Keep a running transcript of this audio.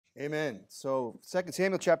Amen. So 2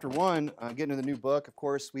 Samuel chapter 1, getting into the new book. Of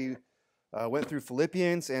course, we went through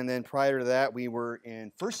Philippians, and then prior to that, we were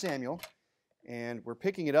in 1 Samuel, and we're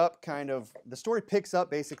picking it up kind of, the story picks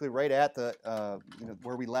up basically right at the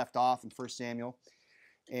where we left off in 1 Samuel.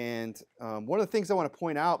 And one of the things I want to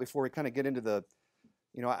point out before we kind of get into the,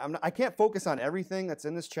 I can't focus on everything that's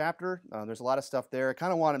in this chapter. There's a lot of stuff there. I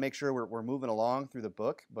kind of want to make sure we're moving along through the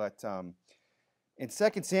book, but in 2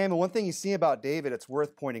 Samuel, one thing you see about David, it's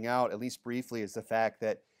worth pointing out, at least briefly, is the fact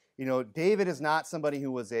that, David is not somebody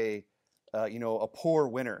who was a poor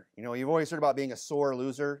winner. You've always heard about being a sore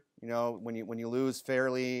loser. When you lose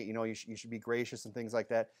fairly, you should be gracious and things like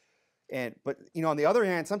that. But on the other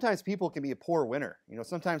hand, sometimes people can be a poor winner.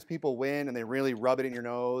 Sometimes people win and they really rub it in your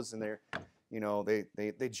nose, and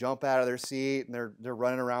they jump out of their seat and they're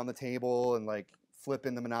running around the table and like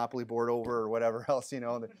flipping the Monopoly board over or whatever else.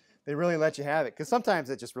 They really let you have it, because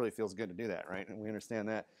sometimes it just really feels good to do that, right? And we understand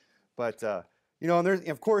that. But and there's,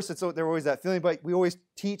 of course, there's always that feeling. But we always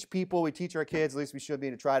teach people, we teach our kids, at least we should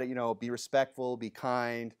be, to try to be respectful, be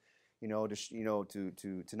kind,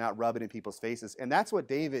 to not rub it in people's faces. And that's what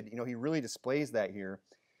David, he really displays that here,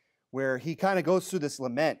 where he kind of goes through this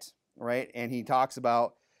lament, right? And he talks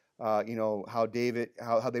about how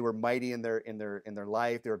they were mighty in their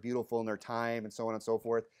life, they were beautiful in their time, and so on and so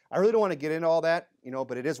forth. I really don't want to get into all that,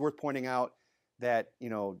 but it is worth pointing out that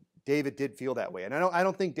David did feel that way, and I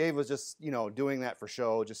don't think David was just doing that for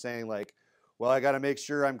show, just saying like, well, I got to make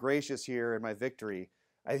sure I'm gracious here in my victory.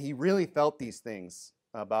 He really felt these things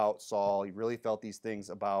about Saul. He really felt these things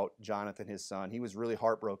about Jonathan, his son. He was really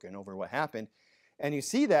heartbroken over what happened, and you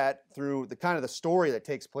see that through the kind of the story that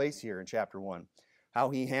takes place here in chapter 1. How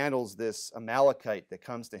he handles this Amalekite that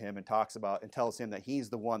comes to him and talks about and tells him that he's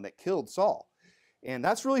the one that killed Saul. And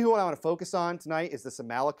that's really who I want to focus on tonight, is this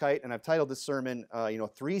Amalekite. And I've titled this sermon,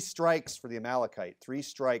 3 strikes for the Amalekite. 3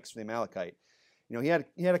 strikes for the Amalekite. He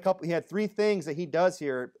had 3 things that he does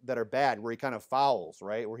here that are bad, where he kind of fouls,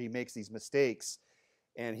 right? Where he makes these mistakes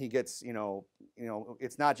and he gets,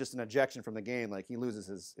 it's not just an ejection from the game, like he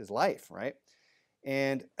loses his life, right?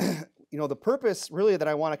 And the purpose really that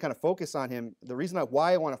I want to kind of focus on him, the reason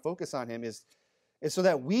why I want to focus on him is so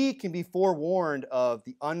that we can be forewarned of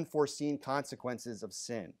the unforeseen consequences of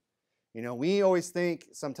sin. We always think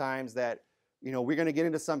sometimes that, we're going to get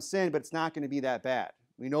into some sin, but it's not going to be that bad.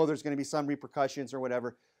 We know there's going to be some repercussions or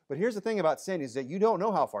whatever. But here's the thing about sin, is that you don't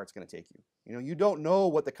know how far it's going to take you. You don't know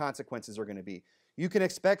what the consequences are going to be. You can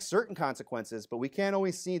expect certain consequences, but we can't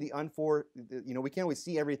always see we can't always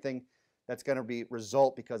see everything that's going to be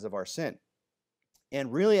result because of our sin.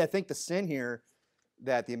 And really, I think the sin here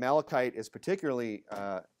that the Amalekite is particularly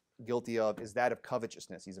guilty of is that of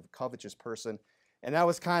covetousness. He's a covetous person. And that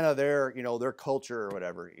was kind of their culture or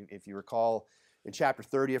whatever. If you recall, in chapter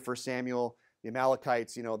 30 of 1 Samuel, the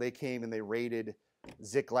Amalekites, they came and they raided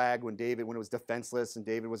Ziklag when it was defenseless and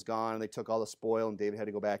David was gone, and they took all the spoil and David had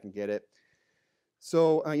to go back and get it.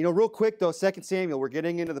 So, real quick though, 2 Samuel, we're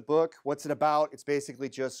getting into the book. What's it about? It's basically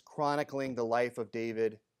just chronicling the life of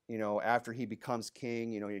David, after he becomes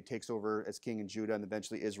king. He takes over as king in Judah and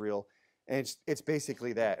eventually Israel. And it's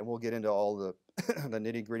basically that. And we'll get into all the, the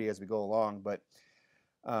nitty gritty as we go along. But,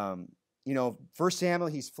 1 Samuel,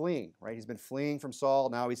 he's fleeing, right? He's been fleeing from Saul.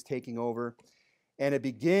 Now he's taking over. And it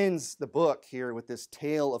begins the book here with this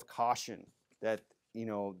tale of caution that,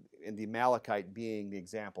 and the Amalekite being the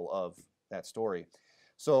example of that story.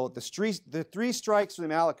 So the 3 strikes for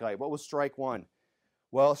the Amalekite. What was strike 1?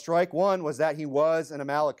 Well, strike 1 was that he was an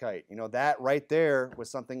Amalekite. That right there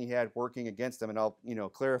was something he had working against him, and I'll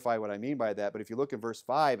clarify what I mean by that. But if you look in verse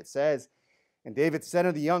 5, it says, "And David said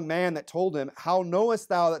unto the young man that told him, How knowest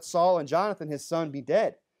thou that Saul and Jonathan his son be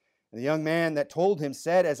dead? And the young man that told him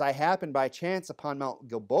said, As I happened by chance upon Mount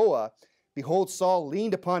Gilboa, behold, Saul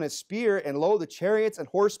leaned upon his spear, and lo, the chariots and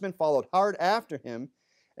horsemen followed hard after him.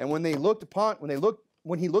 And when he looked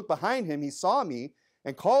behind him, he saw me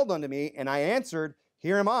and called unto me, and I answered,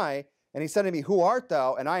 Here am I. And he said to me, Who art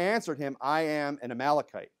thou? And I answered him, I am an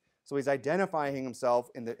Amalekite." So he's identifying himself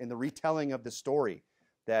in the retelling of the story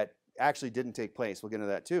that actually didn't take place. We'll get into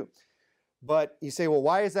that too. But you say, well,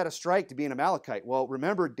 why is that a strike to be an Amalekite? Well,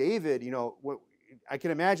 remember David, I can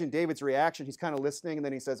imagine David's reaction. He's kind of listening, and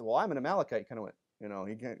then he says, well, I'm an Amalekite. Kind of went,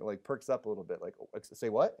 he kind of like perks up a little bit, like, say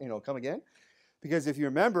what? Come again? Because if you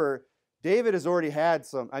remember, David has already had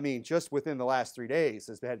just within the last 3 days,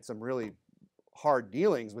 has had some really hard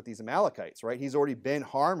dealings with these Amalekites, right? He's already been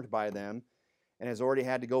harmed by them and has already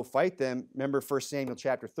had to go fight them. Remember 1 Samuel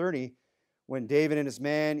chapter 30, when David and his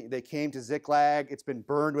men, they came to Ziklag. It's been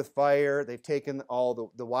burned with fire. They've taken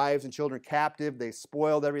all the wives and children captive. They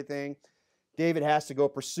spoiled everything. David has to go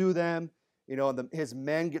pursue them. his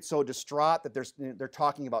men get so distraught that they're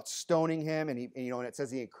talking about stoning him, and and it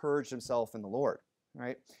says he encouraged himself in the Lord,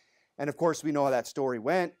 right? And of course, we know how that story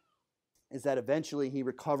went, is that eventually he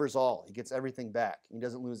recovers all. He gets everything back. He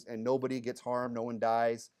doesn't lose, and nobody gets harmed, no one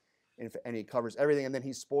dies, and he covers everything, and then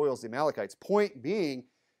he spoils the Amalekites. Point being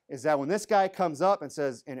is that when this guy comes up and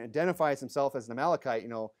says and identifies himself as an Amalekite,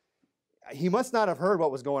 he must not have heard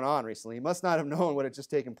what was going on recently. He must not have known what had just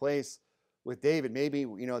taken place with David. Maybe,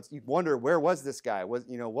 you wonder, where was this guy?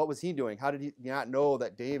 What was he doing? How did he not know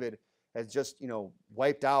that David has just,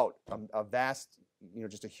 wiped out a vast,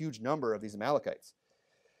 just a huge number of these Amalekites?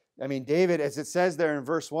 I mean, David, as it says there in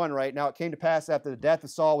verse 1, right? Now it came to pass after the death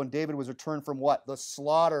of Saul when David was returned from what? The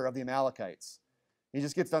slaughter of the Amalekites. He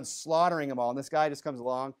just gets done slaughtering them all, and this guy just comes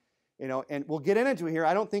along, and we'll get into it here.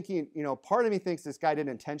 I don't think part of me thinks this guy didn't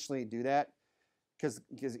intentionally do that, because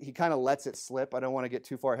he kind of lets it slip. I don't want to get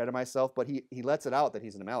too far ahead of myself, but he lets it out that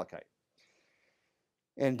he's an Amalekite.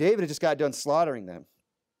 And David had just got done slaughtering them.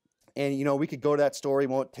 And, we could go to that story.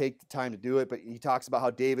 Won't take the time to do it, but he talks about how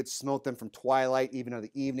David smote them from twilight even to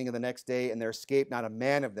the evening of the next day, and there escaped not a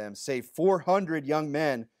man of them, save 400 young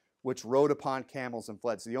men which rode upon camels and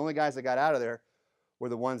fled. So the only guys that got out of there were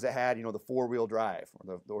the ones that had, the four-wheel drive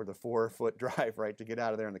or the 4-foot drive, right, to get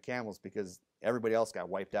out of there on the camels, because everybody else got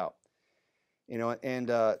wiped out. And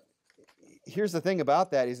here's the thing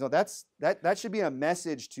about that is, that should be a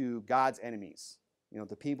message to God's enemies,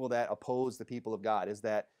 the people that oppose the people of God, is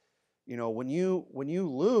that, when you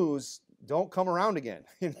lose, don't come around again.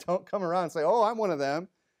 Don't come around and say, oh, I'm one of them.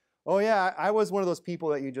 Oh, yeah, I was one of those people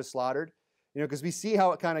that you just slaughtered. Because we see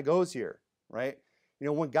how it kind of goes here, right?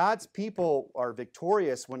 When God's people are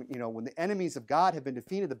victorious, when the enemies of God have been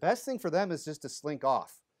defeated, the best thing for them is just to slink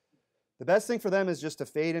off. The best thing for them is just to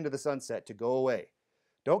fade into the sunset, to go away.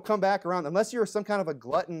 Don't come back around unless you're some kind of a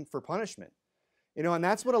glutton for punishment. And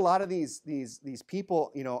that's what a lot of these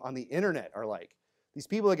people, on the internet are like. These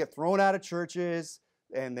people that get thrown out of churches,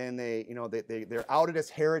 and then they're outed as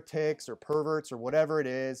heretics or perverts or whatever it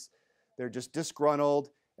is. They're just disgruntled,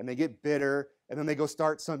 and they get bitter, and then they go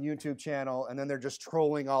start some YouTube channel, and then they're just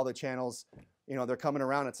trolling all the channels. They're coming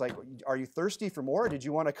around. It's like, are you thirsty for more? Did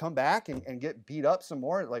you want to come back and get beat up some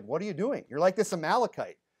more? Like, what are you doing? You're like this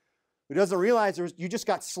Amalekite who doesn't realize you just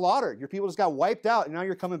got slaughtered. Your people just got wiped out, and now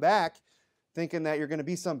you're coming back thinking that you're going to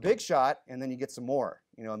be some big shot, and then you get some more,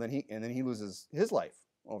 and then he loses his life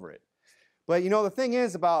over it. But the thing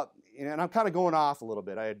is about, and I'm kind of going off a little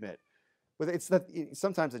bit, I admit, but it's that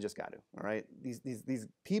sometimes I just got to, all right? These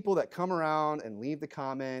people that come around and leave the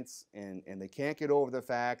comments, and they can't get over the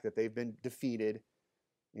fact that they've been defeated,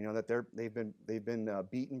 that they've been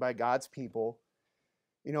beaten by God's people.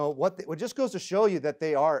 What just goes to show you that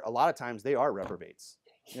a lot of times they are reprobates.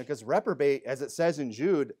 Because reprobate, as it says in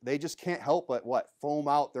Jude, they just can't help but foam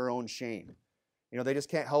out their own shame. They just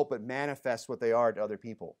can't help but manifest what they are to other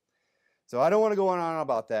people. So I don't want to go on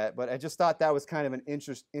about that, but I just thought that was kind of an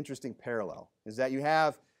interesting parallel, is that you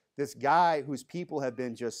have this guy whose people have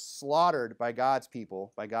been just slaughtered by God's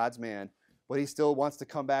people, by God's man, but he still wants to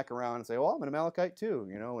come back around and say, well, I'm an Amalekite too,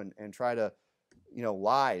 and try to,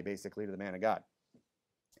 lie basically to the man of God.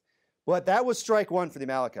 But that was strike one for the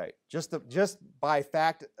Amalekite, just by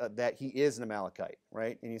fact that he is an Amalekite,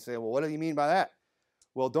 right? And you say, well, what do you mean by that?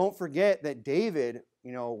 Well, don't forget that David,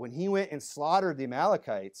 when he went and slaughtered the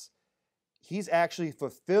Amalekites, he's actually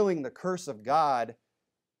fulfilling the curse of God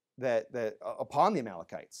that upon the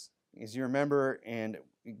Amalekites. As you remember, and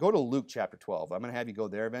go to Luke chapter 12. I'm going to have you go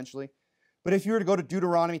there eventually. But if you were to go to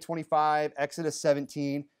Deuteronomy 25, Exodus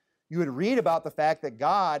 17, you would read about the fact that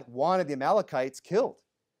God wanted the Amalekites killed.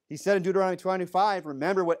 He said in Deuteronomy 25,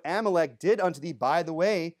 remember what Amalek did unto thee by the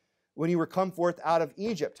way when you were come forth out of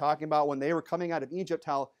Egypt. Talking about when they were coming out of Egypt,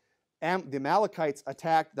 how the Amalekites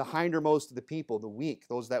attacked the hindermost of the people, the weak,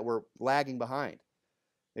 those that were lagging behind.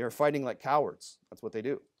 They were fighting like cowards. That's what they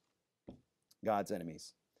do. God's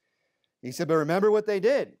enemies. He said, but remember what they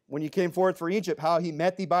did when you came forth for Egypt, how he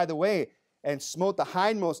met thee by the way and smote the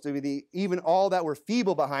hindmost of thee, even all that were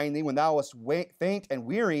feeble behind thee when thou wast faint and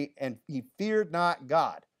weary, and he feared not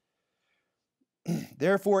God.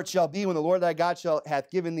 Therefore it shall be when the Lord thy God hath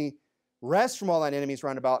given thee rest from all thine enemies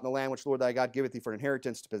round about in the land which the Lord thy God giveth thee for an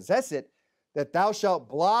inheritance to possess it, that thou shalt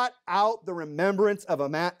blot out the remembrance of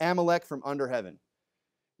Amalek from under heaven.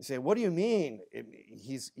 You say, what do you mean?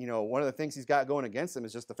 He's, one of the things he's got going against him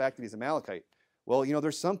is just the fact that he's Amalekite. Well,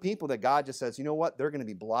 there's some people that God just says, you know what? They're going to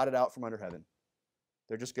be blotted out from under heaven.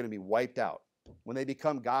 They're just going to be wiped out. When they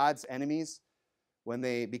become God's enemies, when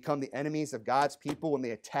they become the enemies of God's people, when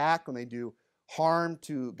they attack, when they do harm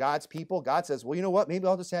to God's people, God says, well, you know what? Maybe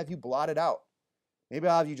I'll just have you blotted out. Maybe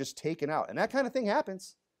I'll have you just taken out. And that kind of thing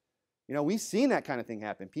happens. We've seen that kind of thing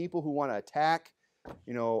happen. People who want to attack,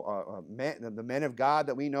 the men of God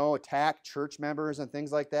that we know, attack church members and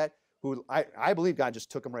things like that, who I believe God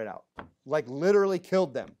just took them right out. Like literally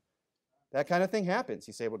killed them. That kind of thing happens.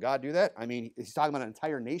 You say, well, God do that? I mean, he's talking about an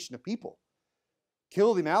entire nation of people.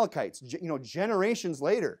 Kill the Amalekites. Generations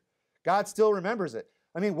later, God still remembers it.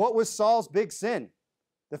 I mean, what was Saul's big sin?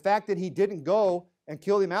 The fact that he didn't go and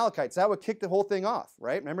kill the Amalekites. That would kick the whole thing off,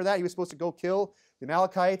 right? Remember that? He was supposed to go kill the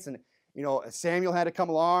Amalekites, and Samuel had to come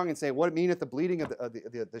along and say, what meaneth the bleating of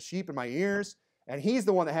the sheep in my ears? And he's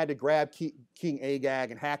the one that had to grab King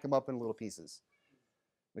Agag and hack him up in little pieces.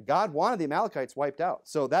 But God wanted the Amalekites wiped out.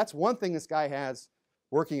 So that's one thing this guy has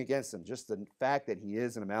working against him, just the fact that he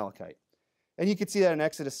is an Amalekite. And you can see that in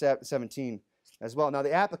Exodus 17 as well. Now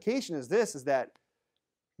the application is that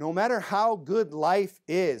no matter how good life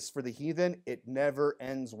is for the heathen, it never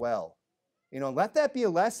ends well. Let that be a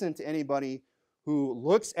lesson to anybody who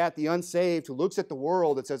looks at the unsaved, who looks at the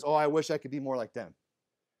world and says, oh, I wish I could be more like them.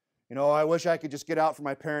 I wish I could just get out from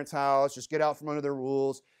my parents' house, just get out from under their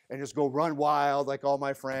rules, and just go run wild like all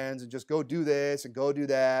my friends, and just go do this and go do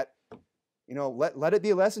that. Let it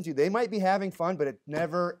be a lesson to you. They might be having fun, but it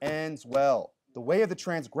never ends well. The way of the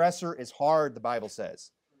transgressor is hard, the Bible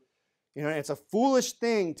says. It's a foolish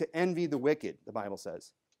thing to envy the wicked, the Bible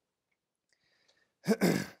says.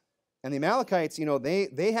 And the Amalekites,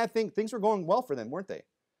 they had things were going well for them, weren't they?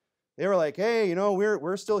 They were like, hey,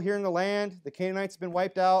 we're still here in the land. The Canaanites have been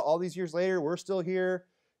wiped out. All these years later, we're still here.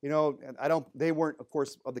 They weren't, of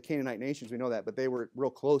course, of the Canaanite nations, we know that, but they were real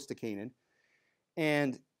close to Canaan.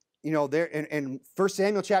 And, they're in 1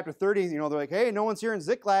 Samuel chapter 30, they're like, hey, no one's here in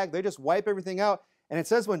Ziklag. They just wipe everything out. And it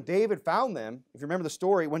says when David found them, if you remember the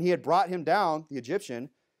story, when he had brought him down, the Egyptian,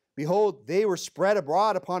 behold, they were spread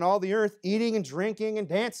abroad upon all the earth, eating and drinking and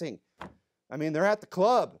dancing. I mean, they're at the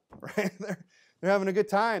club, right? They're having a good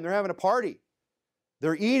time. They're having a party.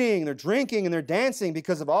 They're eating, they're drinking, and they're dancing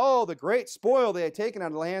because of all the great spoil they had taken out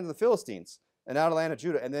of the land of the Philistines and out of the land of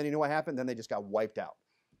Judah. And then you know what happened? Then they just got wiped out.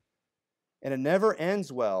 And it never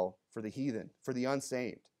ends well for the heathen, for the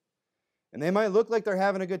unsaved. And they might look like they're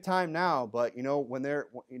having a good time now, but when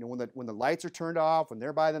the lights are turned off, when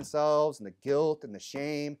they're by themselves, and the guilt and the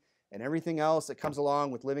shame and everything else that comes along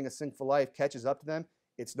with living a sinful life catches up to them,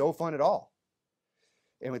 it's no fun at all.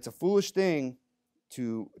 And it's a foolish thing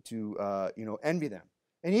to envy them.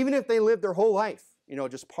 And even if they live their whole life,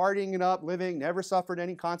 just partying it up, living, never suffered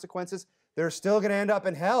any consequences, they're still going to end up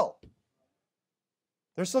in hell.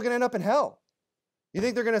 They're still going to end up in hell. You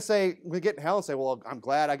think they're going to say, we get in hell and say, well, I'm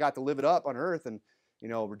glad I got to live it up on earth and,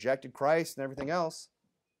 rejected Christ and everything else?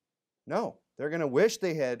 No, they're going to wish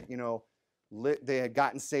they had, they had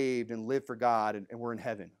gotten saved and lived for God and were in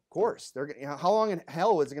heaven. Of course. How long in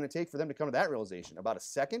hell is it going to take for them to come to that realization? About a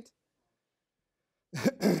second?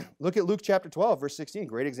 Look at Luke chapter 12, verse 16.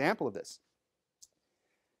 Great example of this.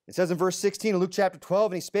 It says in verse 16 of Luke chapter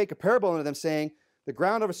 12, and he spake a parable unto them, saying, the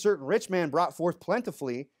ground of a certain rich man brought forth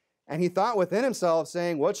plentifully, and he thought within himself,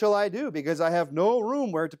 saying, what shall I do? Because I have no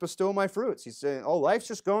room where to bestow my fruits. He's saying, oh, life's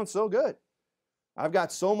just going so good. I've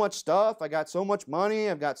got so much stuff. I got so much money.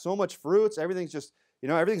 I've got so much fruits. Everything's just,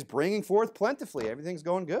 everything's bringing forth plentifully. Everything's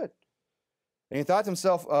going good. And he thought to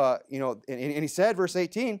himself, and he said, verse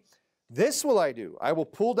 18, this will I do. I will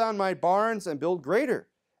pull down my barns and build greater,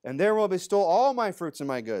 and there will bestow all my fruits and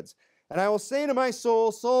my goods. And I will say to my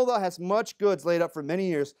soul, soul, thou hast much goods laid up for many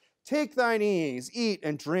years. Take thine ease, eat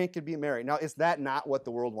and drink and be merry. Now, is that not what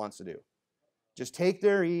the world wants to do? Just take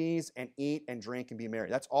their ease and eat and drink and be merry.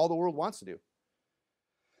 That's all the world wants to do.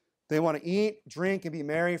 They want to eat, drink, and be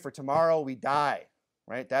merry, for tomorrow we die,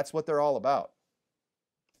 right? That's what they're all about.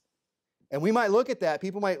 And we might look at that,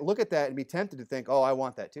 people might look at that and be tempted to think, oh, I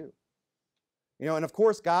want that too. And of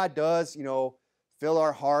course, God does, fill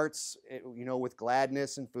our hearts, with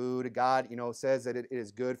gladness and food. God, says that it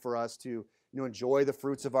is good for us to, enjoy the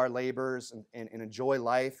fruits of our labors and enjoy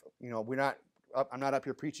life. I'm not up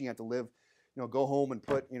here preaching you have to live, go home and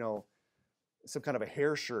put, some kind of a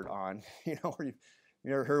hair shirt on, or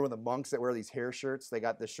you ever heard of the monks that wear these hair shirts? They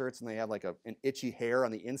got the shirts and they have like an itchy hair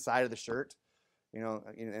on the inside of the shirt,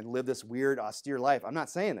 and live this weird, austere life. I'm not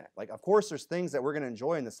saying that. Like, of course, there's things that we're going to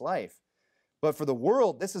enjoy in this life. But for the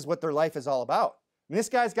world, this is what their life is all about. And this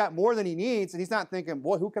guy's got more than he needs, and he's not thinking,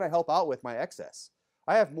 boy, who can I help out with my excess?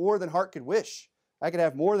 I have more than heart could wish. I could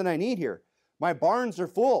have more than I need here. My barns are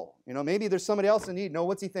full. Maybe there's somebody else in need. No,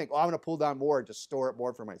 what's he think? Oh, I'm going to pull down more and just store it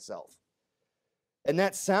more for myself. And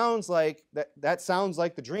that sounds like that sounds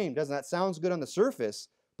like the dream, doesn't that? Sounds good on the surface,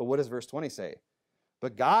 but what does verse 20 say?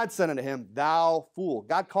 But God said unto him, thou fool.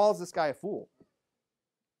 God calls this guy a fool.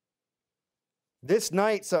 This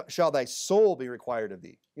night shall thy soul be required of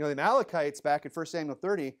thee. You know, the Amalekites back in 1 Samuel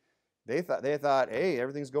 30, they thought, hey,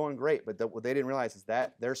 everything's going great. But what they didn't realize is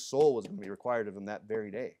that their soul was going to be required of them that very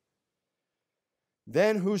day.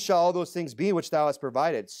 Then whose shall all those things be which thou hast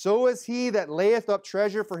provided? So is he that layeth up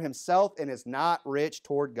treasure for himself and is not rich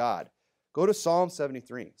toward God. Go to Psalm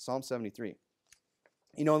 73. Psalm 73.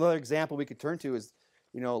 You know, another example we could turn to is,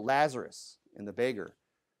 you know, Lazarus and the beggar,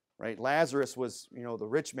 right? Lazarus was, you know, the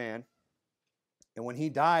rich man. And when he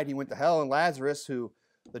died, he went to hell. And Lazarus, who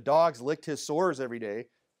the dogs licked his sores every day,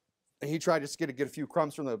 and he tried to get a few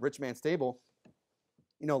crumbs from the rich man's table.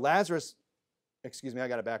 You know, Lazarus, excuse me, I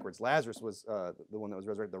got it backwards. Lazarus was the one that was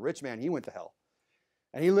resurrected. The rich man, he went to hell.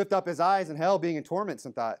 And he lifted up his eyes in hell, being in torments,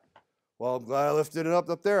 and thought, well, I'm glad I lifted it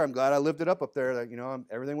up there. I'm glad I lifted up there. That, you know,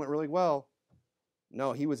 everything went really well.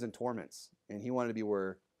 No, he was in torments, and he wanted to be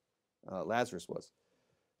where Lazarus was.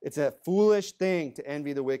 It's a foolish thing to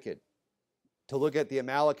envy the wicked, to look at the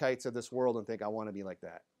Amalekites of this world and think, I want to be like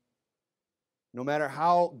that. No matter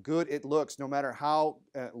how good it looks, no matter how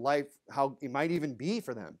how it might even be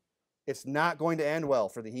for them, it's not going to end well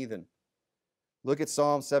for the heathen. Look at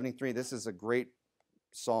Psalm 73. This is a great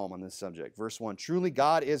psalm on this subject. Verse 1, truly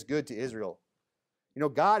God is good to Israel. You know,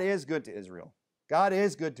 God is good to Israel. God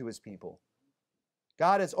is good to his people.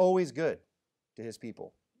 God is always good to his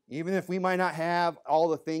people. Even if we might not have all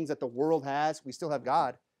the things that the world has, we still have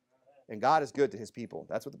God. And God is good to his people.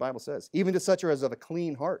 That's what the Bible says. Even to such as of a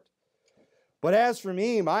clean heart. But as for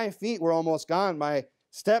me, my feet were almost gone. My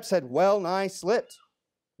steps had well nigh slipped.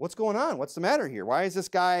 What's going on? What's the matter here? Why is this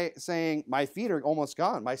guy saying, my feet are almost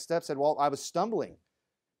gone? My steps had, well, I was stumbling.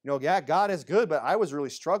 You know, yeah, God is good, but I was really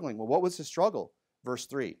struggling. Well, what was his struggle? Verse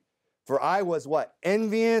 3. For I was what?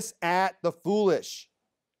 Envious at the foolish.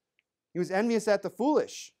 He was envious at the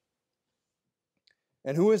foolish.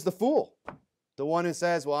 And who is the fool? The one who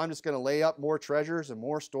says, well, I'm just going to lay up more treasures and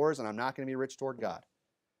more stores, and I'm not going to be rich toward God.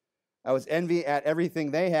 I was envy at everything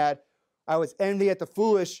they had. I was envy at the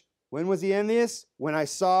foolish. When was he envious? When I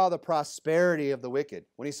saw the prosperity of the wicked.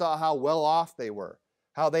 When he saw how well off they were,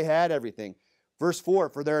 how they had everything. Verse 4,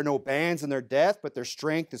 for there are no bands in their death, but their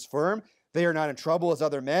strength is firm. They are not in trouble as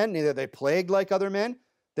other men, neither are they plagued like other men.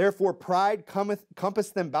 Therefore pride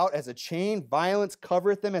compasseth them about as a chain. Violence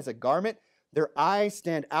covereth them as a garment. Their eyes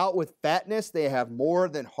stand out with fatness. They have more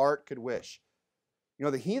than heart could wish. You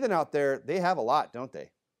know, the heathen out there, they have a lot, don't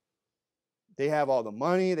they? They have all the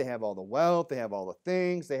money. They have all the wealth. They have all the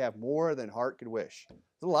things. They have more than heart could wish.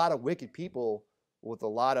 There's a lot of wicked people with a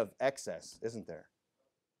lot of excess, isn't there?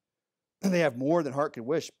 They have more than heart could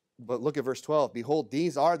wish. But look at verse 12. Behold,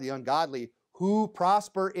 these are the ungodly who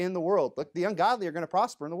prosper in the world. Look, the ungodly are going to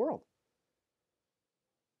prosper in the world.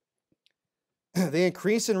 They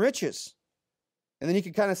increase in riches. And then you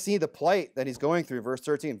can kind of see the plight that he's going through. Verse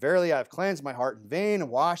 13, verily I have cleansed my heart in vain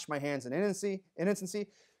and washed my hands in innocency.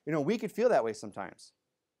 You know, we could feel that way sometimes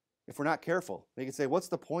if we're not careful. We could say, what's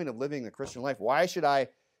the point of living the Christian life? Why should I,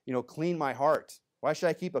 you know, clean my heart? Why should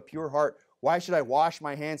I keep a pure heart? Why should I wash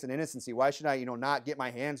my hands in innocency? Why should I, you know, not get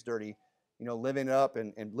my hands dirty, you know, living up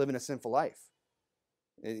and living a sinful life?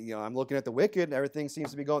 You know, I'm looking at the wicked and everything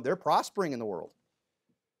seems to be going, they're prospering in the world.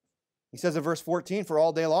 He says in verse 14, for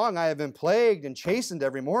all day long I have been plagued and chastened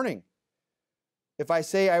every morning. If I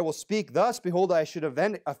say I will speak thus, behold, I should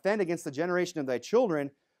offend against the generation of thy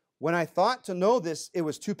children. When I thought to know this, it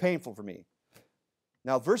was too painful for me.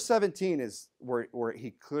 Now, verse 17 is where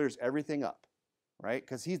he clears everything up, right?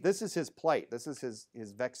 Because this is his plight. This is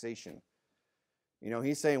his vexation. You know,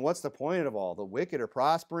 he's saying, what's the point of all? The wicked are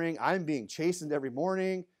prospering. I'm being chastened every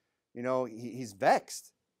morning. You know, he's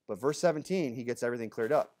vexed. But verse 17, he gets everything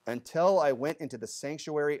cleared up. Until I went into the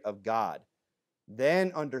sanctuary of God,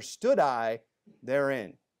 then understood I therein.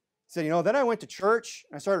 He said, you know, then I went to church.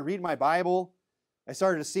 I started reading my Bible. I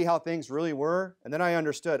started to see how things really were. And then I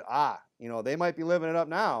understood, you know, they might be living it up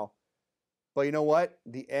now. But you know what?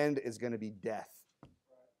 The end is going to be death.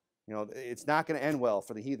 You know, it's not going to end well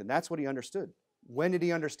for the heathen. That's what he understood. When did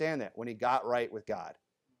he understand that? When he got right with God.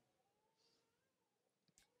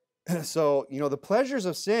 So, you know, the pleasures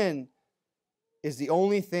of sin is the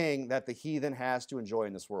only thing that the heathen has to enjoy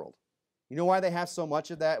in this world. You know why they have so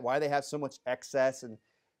much of that? Why they have so much excess and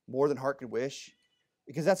more than heart could wish?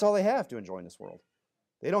 Because that's all they have to enjoy in this world.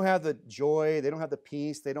 They don't have the joy. They don't have the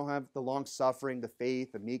peace. They don't have the long suffering, the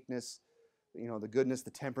faith, the meekness, you know, the goodness,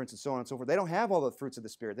 the temperance, and so on and so forth. They don't have all the fruits of the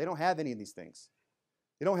Spirit. They don't have any of these things.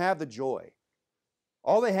 They don't have the joy.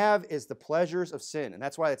 All they have is the pleasures of sin, and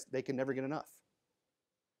that's why they can never get enough.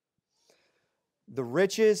 The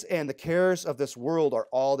riches and the cares of this world are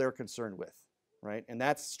all they're concerned with, right? And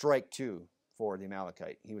that's strike two for the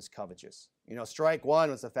Amalekite. He was covetous. Strike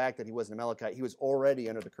one was the fact that he was an Amalekite. He was already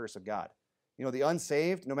under the curse of God. The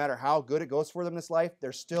unsaved, no matter how good it goes for them in this life,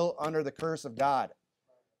 they're still under the curse of God.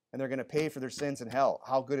 And they're going to pay for their sins in hell.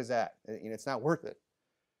 How good is that? It's not worth it.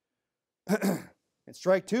 And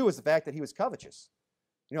strike two is the fact that he was covetous.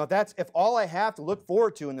 If all I have to look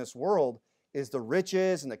forward to in this world is the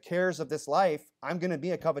riches and the cares of this life, I'm going to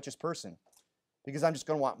be a covetous person because I'm just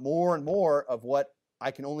going to want more and more of what I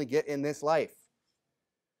can only get in this life.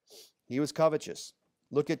 He was covetous.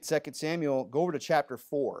 Look at 2 Samuel. Go over to chapter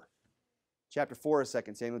 4. Chapter 4 of 2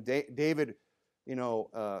 Samuel. David, I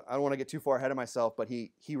don't want to get too far ahead of myself, but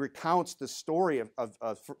he recounts the story of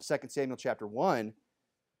 2 Samuel chapter 1.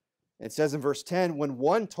 It says in verse 10, when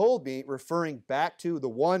one told me, referring back to the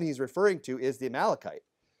one he's referring to is the Amalekite.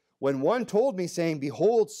 When one told me, saying,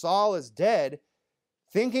 behold, Saul is dead,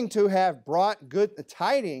 thinking to have brought good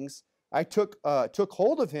tidings, I took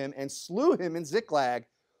hold of him and slew him in Ziklag,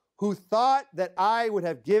 who thought that I would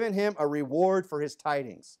have given him a reward for his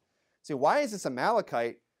tidings. See, why is this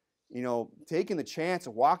Amalekite, taking the chance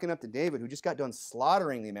of walking up to David, who just got done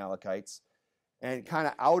slaughtering the Amalekites, and kind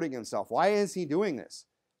of outing himself? Why is he doing this?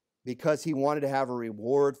 Because he wanted to have a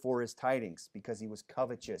reward for his tidings, because he was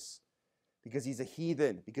covetous, because he's a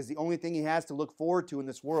heathen, because the only thing he has to look forward to in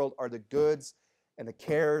this world are the goods and the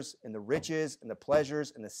cares and the riches and the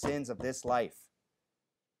pleasures and the sins of this life.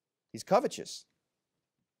 He's covetous.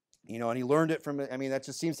 And he learned it from, that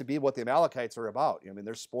just seems to be what the Amalekites are about.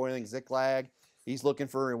 They're spoiling Ziklag. He's looking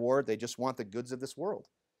for a reward. They just want the goods of this world.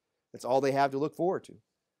 That's all they have to look forward to.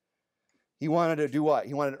 He wanted to do what?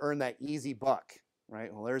 He wanted to earn that easy buck,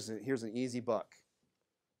 right? Well, here's an easy buck.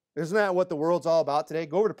 Isn't that what the world's all about today?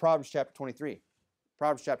 Go over to Proverbs chapter 23.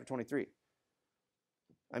 Proverbs chapter 23.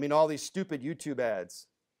 All these stupid YouTube ads.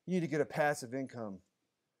 You need to get a passive income.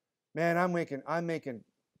 Man, I'm making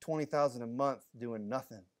 $20,000 a month doing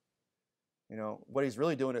nothing. What he's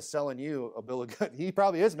really doing is selling you a bill of goods. He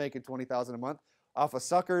probably is making $20,000 a month off of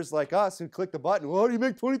suckers like us who click the button. Well, how do you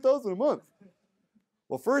make $20,000 a month?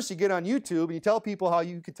 Well, first you get on YouTube and you tell people how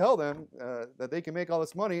you could tell them that they can make all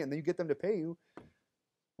this money, and then you get them to pay you,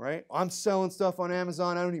 right? I'm selling stuff on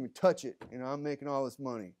Amazon. I don't even touch it. I'm making all this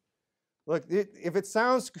money. Look, if it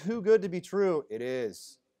sounds too good to be true, it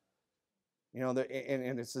is.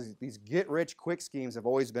 These get-rich-quick schemes have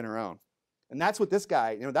always been around. And that's what this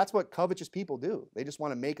guy, that's what covetous people do. They just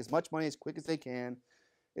want to make as much money as quick as they can,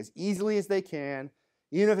 as easily as they can,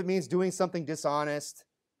 even if it means doing something dishonest,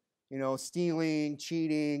 stealing,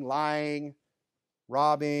 cheating, lying,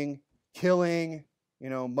 robbing, killing,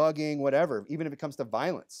 mugging, whatever, even if it comes to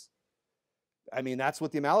violence. That's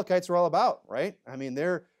what the Amalekites are all about, right?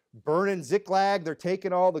 They're burning Ziklag, they're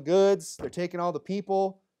taking all the goods, they're taking all the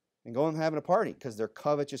people, and going and having a party because they're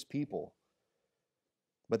covetous people.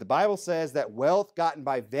 But the Bible says that wealth gotten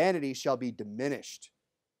by vanity shall be diminished,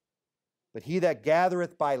 but he that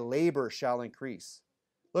gathereth by labor shall increase.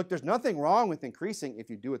 Look, there's nothing wrong with increasing if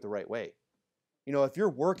you do it the right way. If you're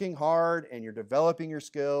working hard and you're developing your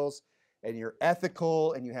skills and you're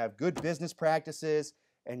ethical and you have good business practices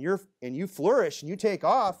and you flourish and you take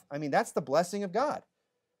off, that's the blessing of God.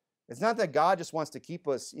 It's not that God just wants to keep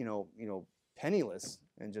us, penniless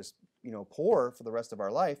and just, poor for the rest of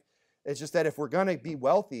our life. It's just that if we're going to be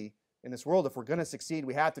wealthy in this world, if we're going to succeed,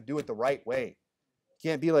 we have to do it the right way. You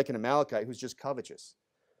can't be like an Amalekite who's just covetous.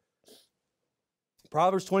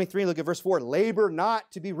 Proverbs 23, look at verse 4. Labor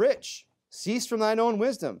not to be rich. Cease from thine own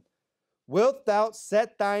wisdom. Wilt thou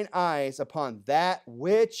set thine eyes upon that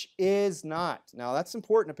which is not? Now, that's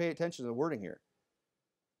important to pay attention to the wording here.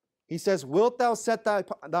 He says, wilt thou set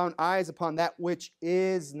thine eyes upon that which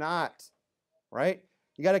is not? Right?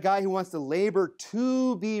 You got a guy who wants to labor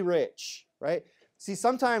to be rich, right? See,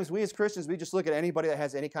 sometimes we as Christians, we just look at anybody that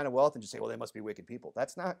has any kind of wealth and just say, well, they must be wicked people.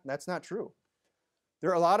 That's not true.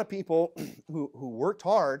 There are a lot of people who worked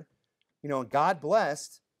hard, and God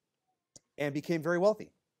blessed and became very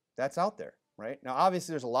wealthy. That's out there, right? Now,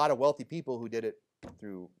 obviously, there's a lot of wealthy people who did it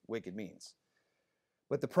through wicked means.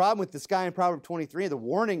 But the problem with this guy in Proverbs 23, the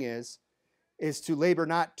warning is to labor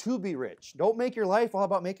not to be rich. Don't make your life all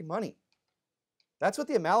about making money. That's what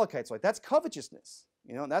the Amalekites are like. That's covetousness.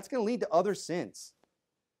 That's going to lead to other sins.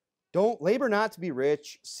 Don't labor not to be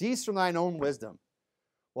rich. Cease from thine own wisdom.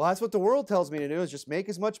 Well, that's what the world tells me to do, is just make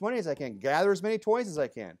as much money as I can. Gather as many toys as I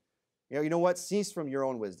can. You know what? Cease from your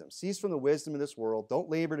own wisdom. Cease from the wisdom of this world.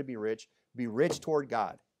 Don't labor to be rich. Be rich toward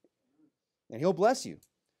God. And he'll bless you.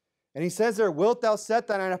 And he says there, wilt thou set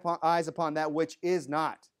thine eyes upon that which is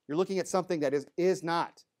not? You're looking at something that is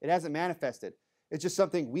not. It hasn't manifested. It's just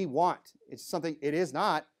something we want. It's something it is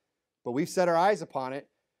not, but we've set our eyes upon it,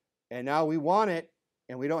 and now we want it,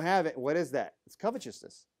 and we don't have it, what is that? It's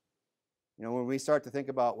covetousness. When we start to think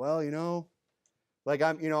about, well, like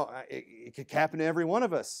it could happen to every one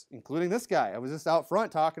of us, including this guy. I was just out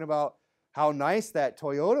front talking about how nice that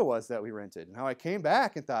Toyota was that we rented, and how I came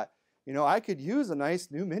back and thought, I could use a nice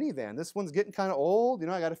new minivan. This one's getting kind of old.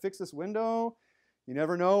 I got to fix this window. You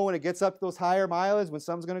never know when it gets up to those higher mileage when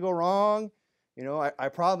something's going to go wrong. I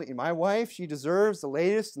probably, my wife, she deserves the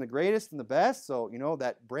latest and the greatest and the best. So,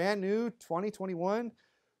 that brand new 2021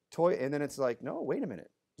 toy. And then it's like, no, wait a minute.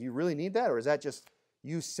 Do you really need that? Or is that just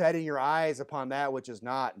you setting your eyes upon that which is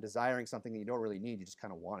not, and desiring something that you don't really need? You just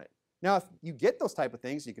kind of want it. Now, if you get those type of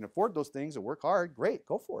things, you can afford those things and work hard, great,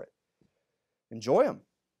 go for it. Enjoy them,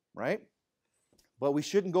 right? But we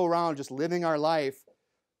shouldn't go around just living our life,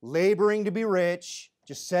 laboring to be rich,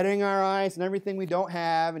 just setting our eyes on everything we don't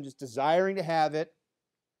have and just desiring to have it.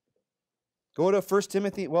 Go to 1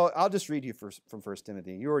 Timothy. Well, I'll just read you from 1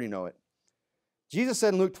 Timothy. You already know it. Jesus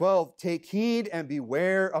said in Luke 12, take heed and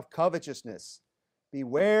beware of covetousness.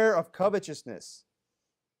 Beware of covetousness.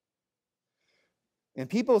 And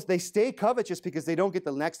people, they stay covetous because they don't get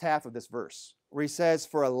the next half of this verse, where he says,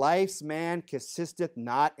 for a life's man consisteth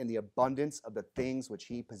not in the abundance of the things which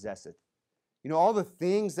he possesseth. All the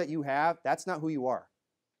things that you have, that's not who you are.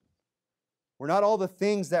 We're not all the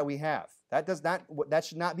things that we have. That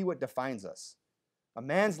should not be what defines us. A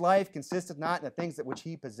man's life consisteth not in the things that which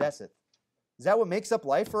he possesseth. Is that what makes up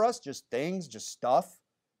life for us? Just things, just stuff?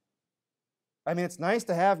 I mean, it's nice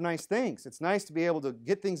to have nice things. It's nice to be able to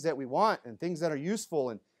get things that we want and things that are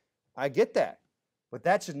useful, and I get that. But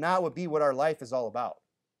that should not be what our life is all about.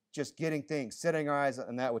 Just getting things, setting our eyes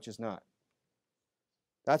on that which is not.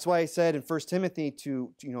 That's why he said in 1 Timothy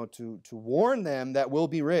to warn them that will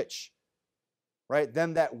be rich. Right?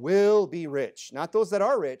 Them that will be rich. Not those that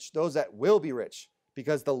are rich, those that will be rich.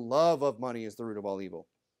 Because the love of money is the root of all evil.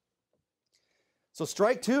 So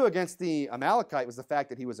strike two against the Amalekite was the fact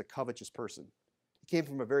that he was a covetous person. He came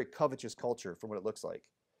from a very covetous culture from what it looks like.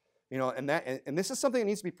 And this is something that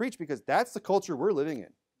needs to be preached because that's the culture we're living in.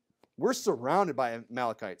 We're surrounded by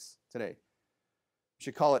Amalekites today. We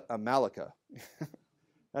should call it Amalekite.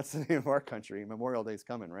 That's the name of our country. Memorial Day's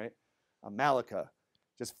coming, right? Amalekite.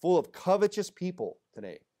 Just full of covetous people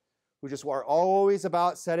today who just are always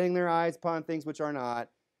about setting their eyes upon things which are not,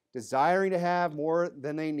 desiring to have more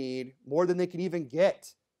than they need, more than they can even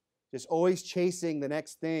get. Just always chasing the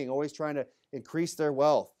next thing, always trying to increase their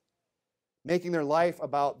wealth, making their life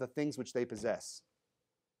about the things which they possess.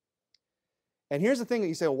 And here's the thing that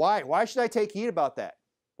you say, why? Why should I take heed about that?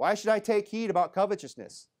 Why should I take heed about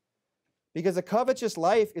covetousness? Because a covetous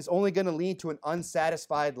life is only going to lead to an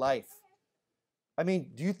unsatisfied life. I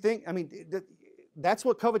mean, do you think, that's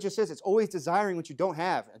what covetous is. It's always desiring what you don't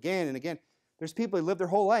have again and again. There's people who live their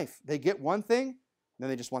whole life. They get one thing, and then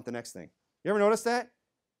they just want the next thing. You ever notice that?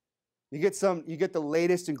 You get the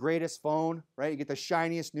latest and greatest phone, right? You get the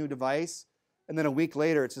shiniest new device, and then a week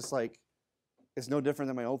later, it's just like, it's no different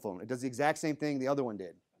than my old phone. It does the exact same thing the other one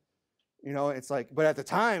did. It's like, but at the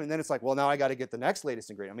time, and then it's like, well, now I got to get the next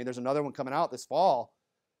latest and greatest. There's another one coming out this fall.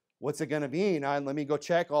 What's it going to be? Now let me go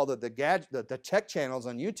check all the tech channels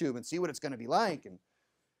on YouTube and see what it's going to be like. And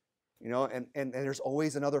there's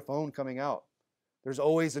always another phone coming out. There's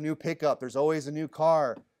always a new pickup. There's always a new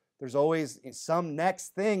car. There's always some next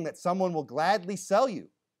thing that someone will gladly sell you.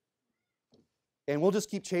 And we'll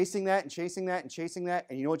just keep chasing that and chasing that and chasing that.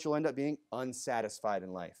 And you know what you'll end up being? Unsatisfied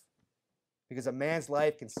in life. Because a man's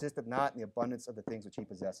life consisteth not in the abundance of the things which he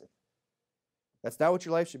possesseth. That's not what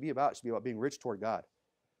your life should be about. It should be about being rich toward God.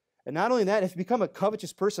 And not only that, if you become a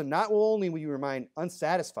covetous person, not only will you remain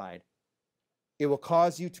unsatisfied, it will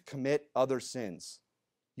cause you to commit other sins.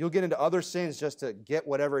 You'll get into other sins just to get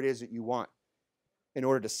whatever it is that you want in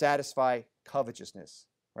order to satisfy covetousness,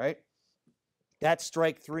 right? That's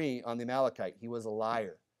strike three on the Amalekite. He was a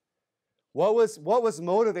liar. What was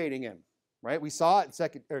motivating him, right? We saw it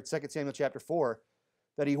in 2 Samuel chapter 4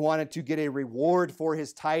 that he wanted to get a reward for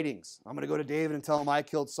his tidings. I'm going to go to David and tell him I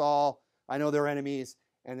killed Saul. I know they're enemies.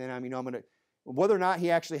 And then, I'm going to, whether or not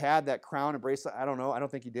he actually had that crown and bracelet, I don't know. I don't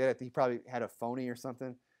think he did. I think he probably had a phony or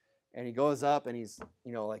something. And he goes up and he's,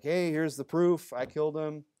 like, hey, here's the proof. I killed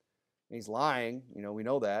him. And he's lying. We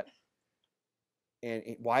know that.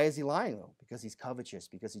 And why is he lying, though? Because he's covetous,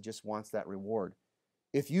 because he just wants that reward.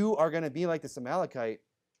 If you are going to be like this Amalekite,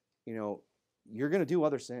 you're going to do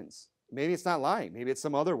other sins. Maybe it's not lying. Maybe it's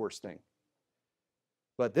some other worse thing.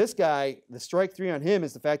 But this guy, the strike three on him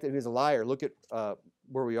is the fact that he was a liar. Look at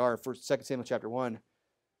where we are, 2 Samuel chapter 1,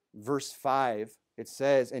 verse 5. It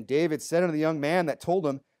says, and David said unto the young man that told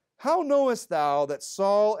him, how knowest thou that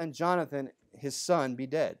Saul and Jonathan, his son, be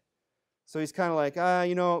dead? So he's kind of like,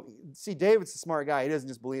 see, David's a smart guy. He doesn't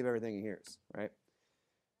just believe everything he hears, right?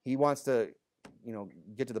 He wants to,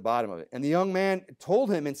 get to the bottom of it. And the young man told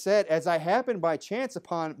him and said, as I happened by chance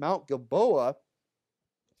upon Mount Gilboa,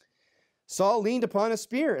 Saul leaned upon a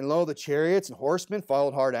spear, and lo, the chariots and horsemen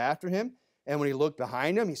followed hard after him. And when he looked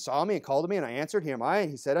behind him, he saw me and called to me, and I answered, Here am I. And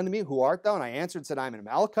he said unto me, Who art thou? And I answered and said, I am an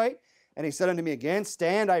Amalekite. And he said unto me again,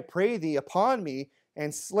 Stand, I pray thee, upon me,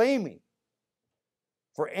 and slay me.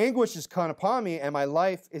 For anguish is come upon me, and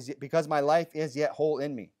because my life is yet whole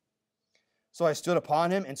in me. So I stood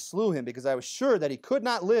upon him and slew him, because I was sure that he could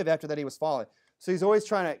not live after that he was fallen. So he's always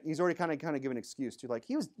he's already kind of giving an excuse to, like,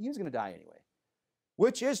 he was going to die anyway.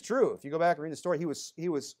 Which is true. If you go back and read the story, he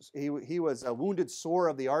was a wounded sore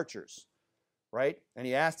of the archers, right? And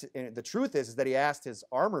the truth is that he asked his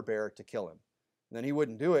armor bearer to kill him. And then he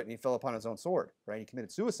wouldn't do it, and he fell upon his own sword, right? He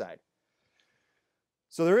committed suicide.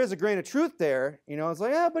 So there is a grain of truth there. It's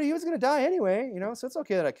like, yeah, but he was going to die anyway, so it's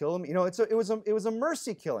okay that I killed him. It was a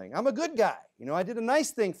mercy killing. I'm a good guy. I did a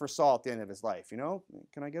nice thing for Saul at the end of his life,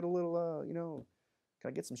 Can I get a little, can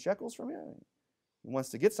I get some shekels from you? He wants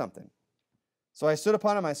to get something. So I stood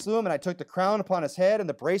upon him, I slew him, and I took the crown upon his head and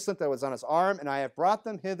the bracelet that was on his arm, and I have brought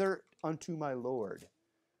them hither unto my Lord.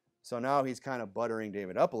 So now he's kind of buttering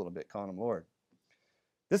David up a little bit, calling him Lord.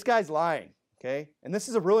 This guy's lying, okay? And this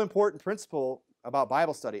is a really important principle about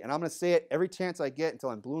Bible study, and I'm going to say it every chance I get until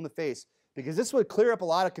I'm blue in the face, because this would clear up a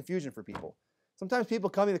lot of confusion for people. Sometimes people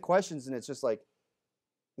come in with questions, and it's just like,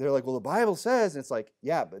 they're like, well, the Bible says, and it's like,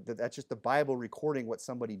 yeah, but that's just the Bible recording what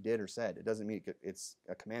somebody did or said. It doesn't mean it's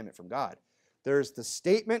a commandment from God. There's the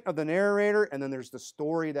statement of the narrator, and then there's the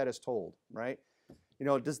story that is told, right?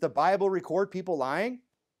 Does the Bible record people lying?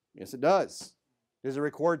 Yes, it does. Does it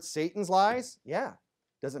record Satan's lies? Yeah.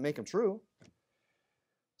 Does it make them true?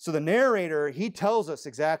 So the narrator, he tells us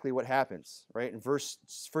exactly what happens, right? In 1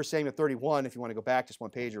 Samuel 31, if you want to go back just one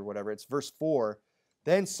page or whatever, it's verse 4.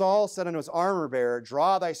 Then Saul said unto his armor bearer,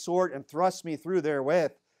 Draw thy sword and thrust me through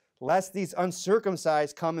therewith, lest these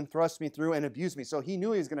uncircumcised come and thrust me through and abuse me. So he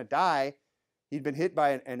knew he was going to die. He'd been hit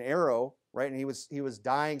by an arrow, right? And he was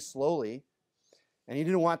dying slowly. And he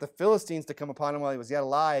didn't want the Philistines to come upon him while he was yet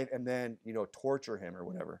alive and then, torture him or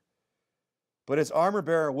whatever. But his armor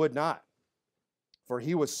bearer would not, for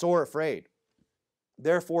he was sore afraid.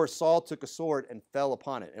 Therefore Saul took a sword and fell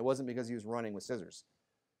upon it. It wasn't because he was running with scissors.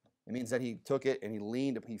 It means that he took it and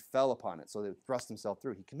he fell upon it. So they thrust himself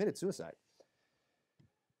through. He committed suicide.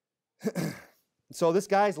 So this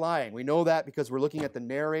guy's lying. We know that because we're looking at the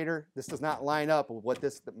narrator. This does not line up with what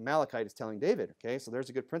the Amalekite is telling David. Okay, so there's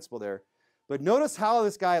a good principle there. But notice how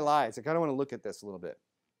this guy lies. I kind of want to look at this a little bit.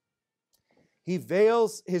 He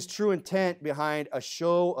veils his true intent behind a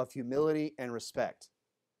show of humility and respect.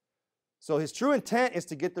 So his true intent is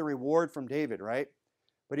to get the reward from David, right?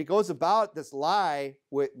 But he goes about this lie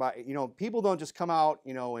people don't just come out,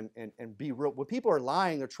 and be real. When people are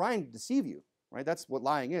lying, they're trying to deceive you, right? That's what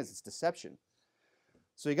lying is. It's deception.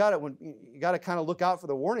 So you got to kind of look out for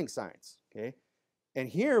the warning signs, okay? And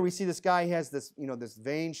here we see this guy, he has this, this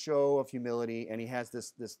vain show of humility, and he has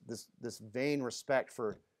this vain respect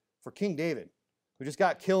for King David, who just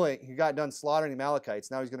got done slaughtering the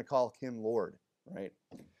Amalekites. Now he's going to call him Lord, right?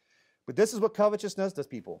 But this is what covetousness does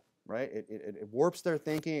people, right? It warps their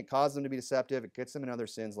thinking. It causes them to be deceptive. It gets them in other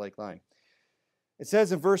sins like lying. It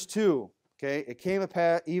says in verse 2, okay, it came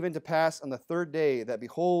even to pass on the third day that,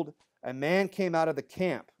 behold, a man came out of the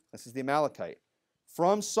camp, this is the Amalekite,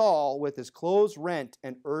 from Saul with his clothes rent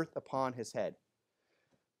and earth upon his head.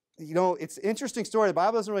 It's an interesting story. The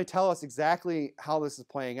Bible doesn't really tell us exactly how this is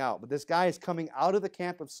playing out, but this guy is coming out of the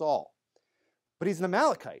camp of Saul. But he's an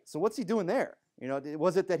Amalekite, so what's he doing there?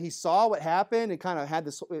 Was it that he saw what happened and kind of had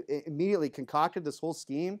this, immediately concocted this whole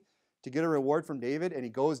scheme to get a reward from David, and he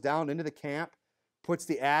goes down into the camp, puts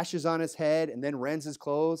the ashes on his head, and then rends his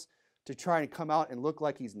clothes to try and come out and look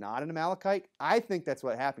like he's not an Amalekite? I think that's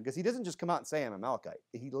what happened, because he doesn't just come out and say, I'm Amalekite.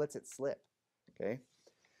 He lets it slip, okay?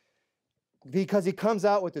 Because he comes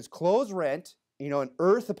out with his clothes rent, and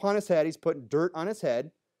earth upon his head. He's putting dirt on his head.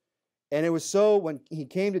 And it was so when he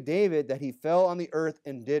came to David that he fell on the earth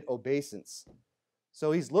and did obeisance.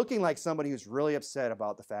 So he's looking like somebody who's really upset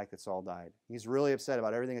about the fact that Saul died. He's really upset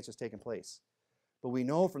about everything that's just taken place. But we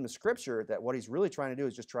know from the scripture that what he's really trying to do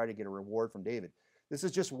is just try to get a reward from David. This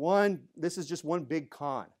is just one big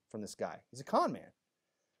con from this guy. He's a con man.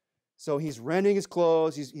 So he's rending his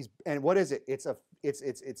clothes. And what is it? It's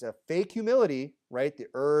a fake humility, right? The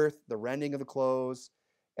earth, the rending of the clothes,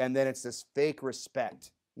 and then it's this fake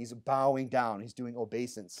respect. He's bowing down. He's doing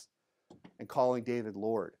obeisance and calling David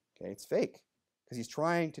Lord. Okay, it's fake because he's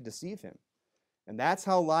trying to deceive him. And that's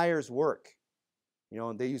how liars work. You know,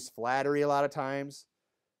 and they use flattery a lot of times.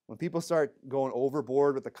 When people start going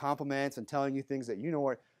overboard with the compliments and telling you things that you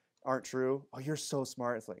know aren't true, oh, you're so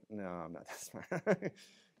smart. It's like, no, I'm not that smart.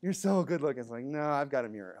 You're so good looking. It's like, no, I've got a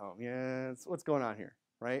mirror at home. Yeah, what's going on here,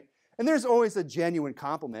 right? And there's always a genuine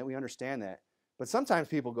compliment. We understand that. But sometimes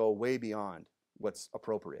people go way beyond what's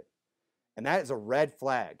appropriate. And that is a red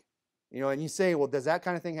flag. You know, and you say, well, does that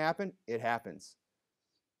kind of thing happen? It happens.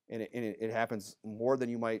 And it happens more than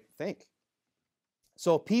you might think.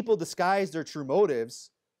 So people disguise their true motives,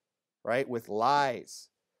 right, with lies.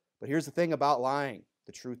 But here's the thing about lying.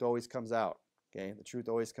 The truth always comes out, okay? The truth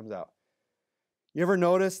always comes out. You ever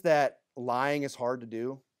notice that lying is hard to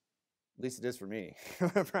do? At least it is for me.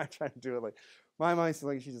 Whenever I try to do it, like, my mind's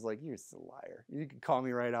like, she's just like, you're just a liar. You can call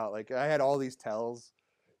me right out. Like, I had all these tells,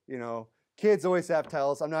 you know. Kids always have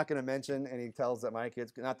tells. I'm not going to mention any tells that my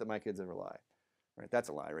kids, not that my kids ever lie. Right? That's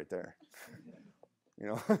a lie right there. You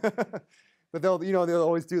know. But they'll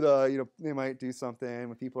always do they might do something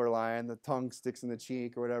when people are lying, the tongue sticks in the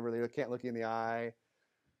cheek or whatever, they can't look you in the eye.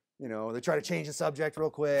 You know, they try to change the subject real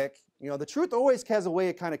quick. You know, the truth always has a way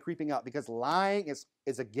of kind of creeping out because lying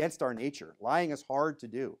is against our nature. Lying is hard to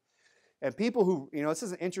do. And people who, this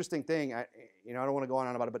is an interesting thing. I don't want to go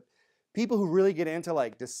on about it, but people who really get into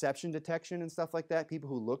like deception detection and stuff like that, people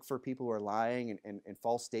who look for people who are lying and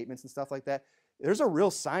false statements and stuff like that, there's a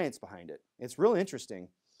real science behind it. It's real interesting.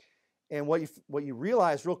 And what you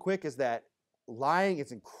realize real quick is that lying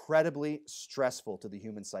is incredibly stressful to the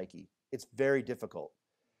human psyche. It's very difficult.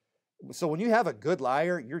 So when you have a good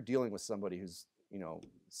liar, you're dealing with somebody who's,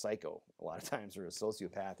 psycho a lot of times, or a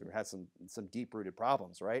sociopath, or has some deep-rooted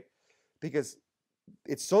problems, right? Because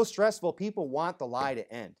it's so stressful, people want the lie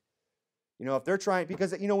to end. If they're trying,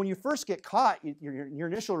 because, when you first get caught, your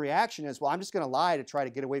initial reaction is, well, I'm just going to lie to try to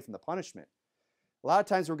get away from the punishment. A lot of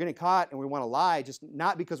times we're getting caught and we want to lie, just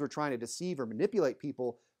not because we're trying to deceive or manipulate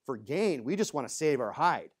people for gain. We just want to save our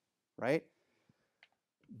hide, right?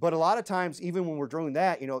 But a lot of times, even when we're doing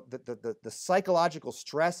that, the psychological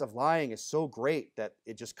stress of lying is so great that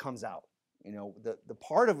it just comes out. The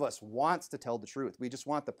part of us wants to tell the truth. We just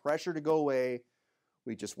want the pressure to go away.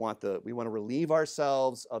 We want to relieve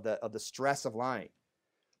ourselves of the stress of lying.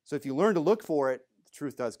 So if you learn to look for it, the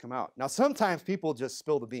truth does come out. Now, sometimes people just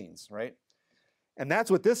spill the beans, right? And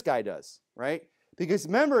that's what this guy does, right? Because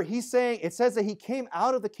remember, it says that he came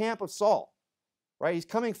out of the camp of Saul, right? He's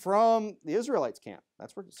coming from the Israelites' camp.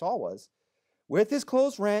 That's where Saul was. With his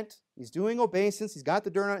clothes rent, he's doing obeisance, he's got the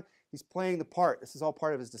dirt on it, he's playing the part. This is all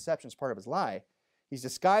part of his deception, it's part of his lie. He's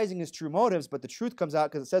disguising his true motives, but the truth comes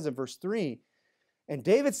out because it says in verse 3, and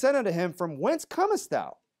David said unto him, from whence comest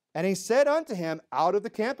thou? And he said unto him, out of the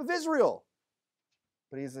camp of Israel.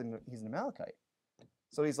 But he's an Amalekite.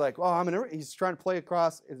 So he's like, well, he's trying to play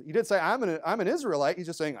across. He didn't say, I'm an Israelite. He's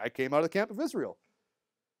just saying, I came out of the camp of Israel.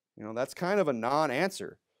 That's kind of a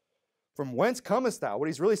non-answer. From whence comest thou? What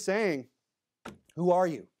he's really saying, who are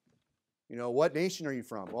you? What nation are you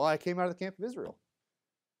from? Well, I came out of the camp of Israel.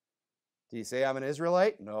 Did he say I'm an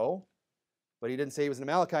Israelite? No. But he didn't say he was an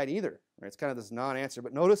Amalekite either. Right? It's kind of this non-answer.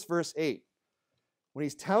 But notice verse 8. When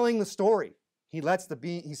he's telling the story, he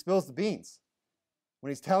spills the beans.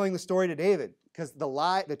 When he's telling the story to David, because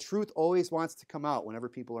the truth always wants to come out whenever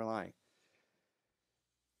people are lying.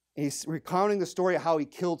 And he's recounting the story of how he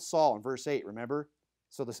killed Saul in verse 8, remember?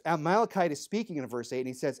 So this Amalekite is speaking in verse 8, and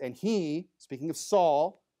he says, and he, speaking of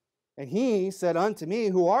Saul, and he said unto me,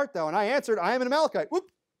 who art thou? And I answered, I am an Amalekite. Whoop!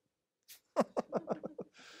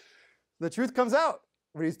 The truth comes out.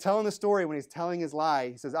 When he's telling the story, when he's telling his lie,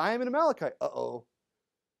 he says, I am an Amalekite. Uh-oh.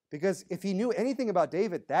 Because if he knew anything about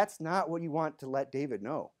David, that's not what you want to let David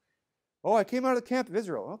know. Oh, I came out of the camp of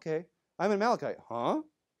Israel. Okay. I'm an Amalekite. Huh?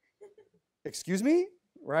 Excuse me?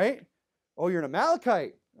 Right? Oh, you're an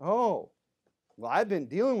Amalekite. Oh. Well, I've been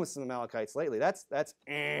dealing with some Amalekites lately. That's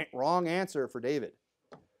wrong answer for David.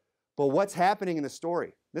 But what's happening in the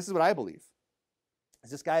story? This is what I believe.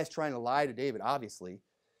 This guy is trying to lie to David, obviously.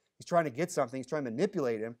 He's trying to get something. He's trying to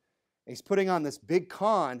manipulate him. And he's putting on this big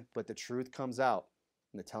con, but the truth comes out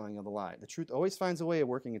in the telling of the lie. The truth always finds a way of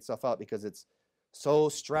working itself out because it's so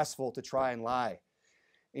stressful to try and lie.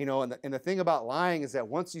 And the thing about lying is that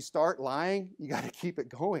once you start lying, you got to keep it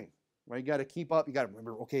going, right? You got to keep up. You got to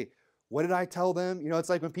remember, okay, what did I tell them? It's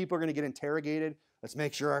like when people are going to get interrogated. Let's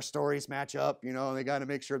make sure our stories match up. They got to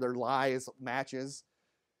make sure their lies matches.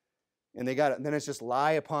 And then it's just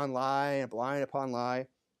lie upon lie and lie upon lie.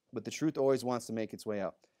 But the truth always wants to make its way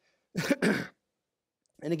out.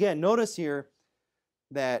 And again, notice here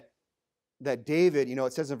that David,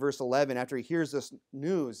 it says in verse 11, after he hears this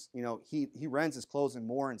news, he rends his clothes and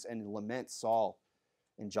mourns and laments Saul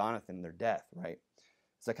and Jonathan and their death, right?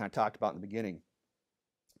 As I kind of talked about in the beginning.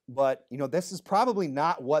 But, this is probably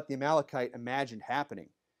not what the Amalekite imagined happening.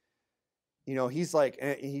 He's like,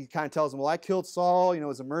 he kind of tells him, well, I killed Saul, it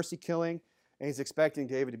was a mercy killing. And he's expecting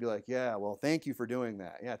David to be like, yeah, well, thank you for doing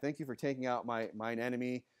that. Yeah, thank you for taking out mine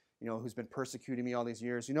enemy, who's been persecuting me all these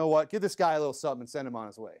years. You know what? Give this guy a little something and send him on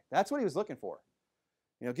his way. That's what he was looking for.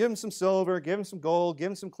 Give him some silver, give him some gold,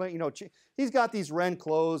 give him some clean, he's got these ren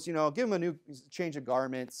clothes, give him a new change of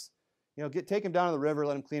garments, take him down to the river,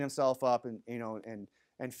 let him clean himself up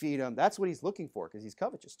and feed him. That's what he's looking for because he's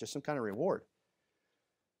covetous, just some kind of reward.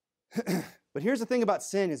 But here's the thing about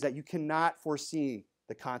sin is that you cannot foresee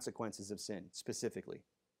the consequences of sin specifically.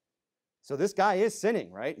 So this guy is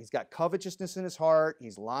sinning, right? He's got covetousness in his heart.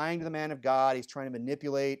 He's lying to the man of God. He's trying to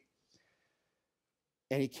manipulate.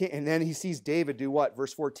 And he can't, and then he sees David do what?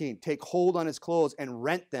 Verse 14, take hold on his clothes and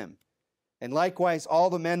rent them. And likewise all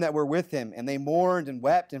the men that were with him, and they mourned and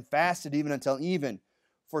wept and fasted even until even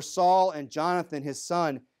for Saul and Jonathan his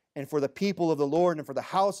son, and for the people of the Lord and for the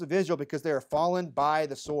house of Israel, because they are fallen by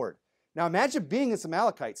the sword. Now imagine being this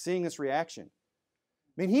Amalekite, seeing this reaction.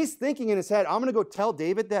 I mean, he's thinking in his head, I'm going to go tell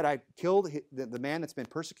David that I killed the man that's been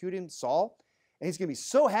persecuting Saul. And he's going to be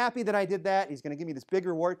so happy that I did that. He's going to give me this big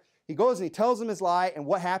reward. He goes and he tells him his lie. And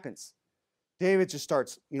what happens? David just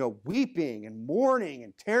starts, weeping and mourning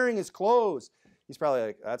and tearing his clothes. He's probably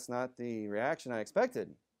like, that's not the reaction I expected.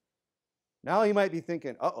 Now he might be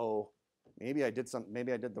thinking, uh-oh, maybe I did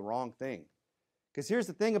the wrong thing. Because here's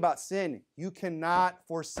the thing about sin. You cannot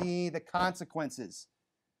foresee the consequences.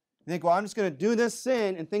 You think, well, I'm just going to do this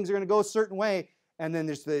sin and things are going to go a certain way. And then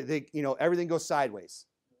there's everything goes sideways.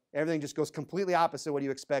 Everything just goes completely opposite what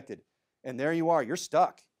you expected. And there you are. You're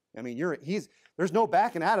stuck. I mean, there's no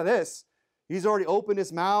backing out of this. He's already opened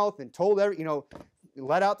his mouth and told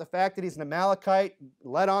let out the fact that he's an Amalekite,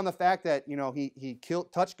 let on the fact that, he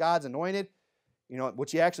touched God's anointed,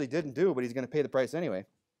 which he actually didn't do, but he's going to pay the price anyway.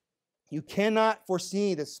 You cannot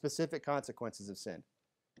foresee the specific consequences of sin.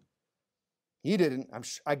 He didn't.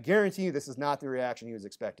 I guarantee you this is not the reaction he was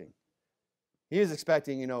expecting. He was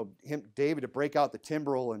expecting, David to break out the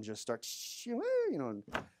timbrel and just start,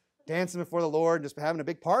 dancing before the Lord and just having a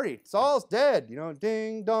big party. Saul's dead,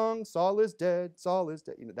 ding dong, Saul is dead, Saul is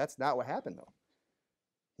dead. That's not what happened though.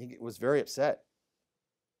 He was very upset.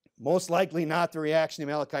 Most likely not the reaction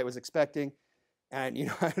the Amalekite was expecting. And,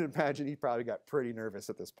 I would imagine he probably got pretty nervous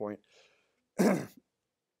at this point.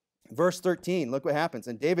 Verse 13, look what happens.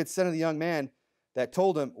 And David said to the young man that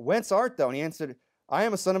told him, whence art thou? And he answered, I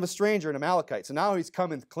am a son of a stranger, an Amalekite. So now he's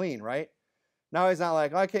coming clean, right? Now he's not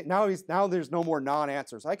like, okay, now there's no more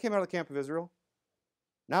non-answers. I came out of the camp of Israel.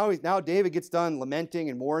 Now David gets done lamenting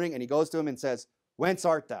and mourning, and he goes to him and says, whence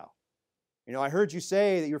art thou? I heard you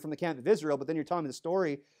say that you're from the camp of Israel, but then you're telling me the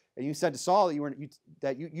story, and you said to Saul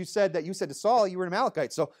that you said to Saul you were an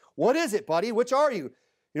Amalekite. So what is it, buddy? Which are you?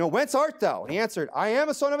 Whence art thou? And he answered, I am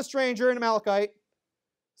a son of a stranger, an Amalekite.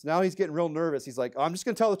 So now he's getting real nervous. He's like, I'm just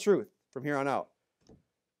going to tell the truth from here on out.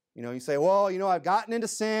 You say, well, I've gotten into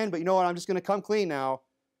sin, but you know what? I'm just going to come clean now.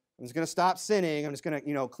 I'm just going to stop sinning. I'm just going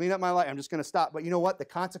to, clean up my life. I'm just going to stop. But you know what? The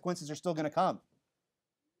consequences are still going to come.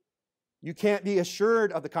 You can't be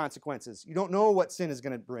assured of the consequences. You don't know what sin is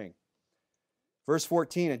going to bring. Verse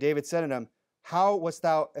 14, and David said unto him, how wast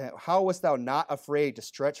thou not afraid to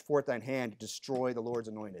stretch forth thine hand to destroy the Lord's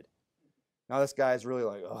anointed? Now this guy's really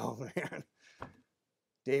like, oh man,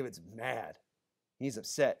 David's mad. He's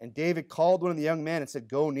upset. And David called one of the young men and said,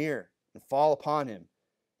 go near and fall upon him.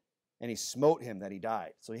 And he smote him that he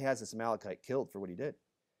died. So he has this Amalekite killed for what he did.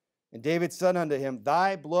 And David said unto him,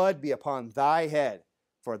 thy blood be upon thy head,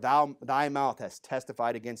 for thy mouth has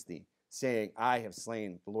testified against thee, saying, I have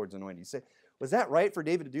slain the Lord's anointed. You say, was that right for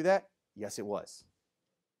David to do that? Yes, it was.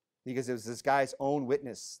 Because it was this guy's own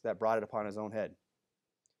witness that brought it upon his own head.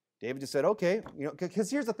 David just said, okay,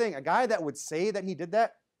 because here's the thing. A guy that would say that he did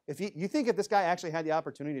that, you think if this guy actually had the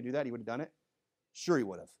opportunity to do that, he would have done it? Sure he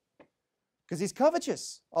would have. Because he's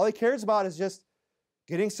covetous. All he cares about is just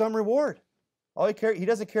getting some reward. He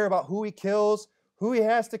doesn't care about who he kills, who he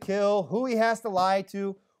has to kill, who he has to lie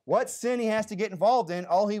to, what sin he has to get involved in.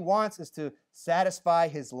 All he wants is to satisfy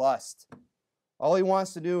his lust. All he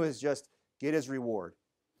wants to do is just get his reward.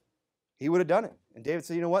 He would have done it. And David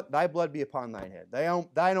said, you know what? Thy blood be upon thine head.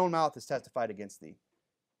 Thine own mouth has testified against thee.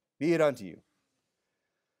 Be it unto you.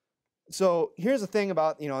 So here's the thing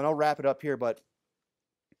about, and I'll wrap it up here, but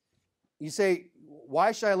you say,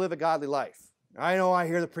 why should I live a godly life? I know I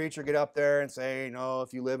hear the preacher get up there and say,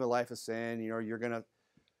 if you live a life of sin,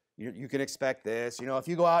 you can expect this. If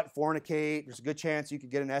you go out and fornicate, there's a good chance you could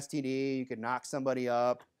get an STD, you could knock somebody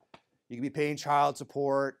up. You could be paying child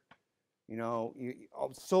support,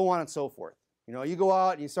 so on and so forth. You know, you go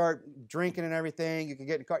out and you start drinking and everything, you can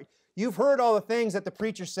get in a car. You've heard all the things that the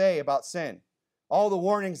preachers say about sin, all the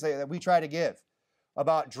warnings that we try to give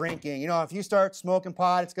about drinking. You know, if you start smoking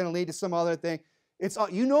pot, it's going to lead to some other thing. It's all,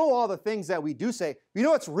 you know, all the things that we do say. You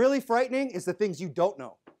know what's really frightening is the things you don't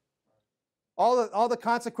know. All the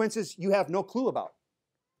consequences you have no clue about.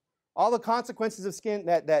 All the consequences of sin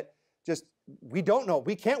that just we don't know.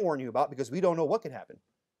 We can't warn you about because we don't know what could happen.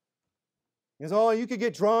 He goes, oh, you could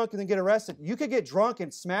get drunk and then get arrested. You could get drunk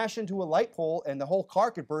and smash into a light pole and the whole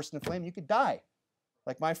car could burst into flame. You could die,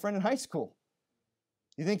 like my friend in high school.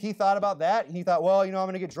 You think he thought about that? And he thought, well, you know, I'm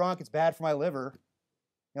going to get drunk. It's bad for my liver.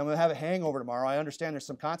 I'm going to have a hangover tomorrow. I understand there's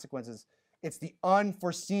some consequences. It's the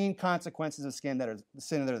unforeseen consequences of sin that are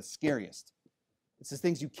the scariest. It's the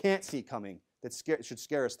things you can't see coming that should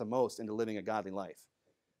scare us the most into living a godly life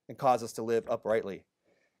and cause us to live uprightly.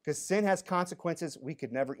 Because sin has consequences we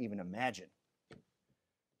could never even imagine.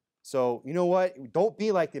 So, you know what? Don't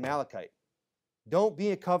be like the Amalekite. Don't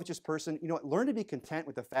be a covetous person. You know what? Learn to be content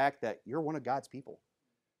with the fact that you're one of God's people,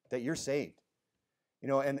 that you're saved. You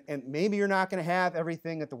know, and maybe you're not going to have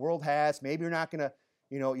everything that the world has. Maybe you're not going to,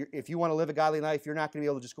 you know, if you want to live a godly life, you're not going to be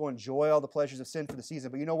able to just go enjoy all the pleasures of sin for the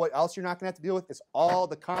season. But you know what else you're not going to have to deal with is all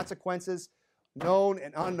the consequences, known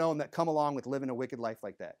and unknown, that come along with living a wicked life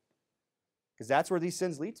like that. Because that's where these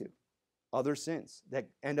sins lead to, other sins that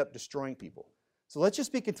end up destroying people. So let's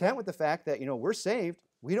just be content with the fact that, you know, we're saved.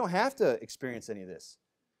 We don't have to experience any of this.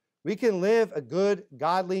 We can live a good,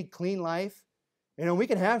 godly, clean life, you know, we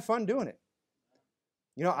can have fun doing it.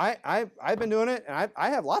 You know, I've been doing it, and I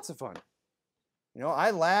have lots of fun. You know,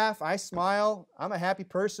 I laugh, I smile, I'm a happy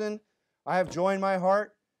person, I have joy in my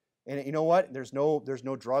heart, and you know what? There's no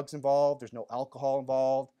drugs involved, there's no alcohol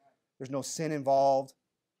involved, there's no sin involved,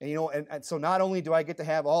 and you know, and so not only do I get to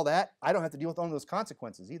have all that, I don't have to deal with all of those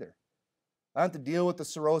consequences either. I don't have to deal with the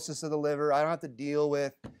cirrhosis of the liver, I don't have to deal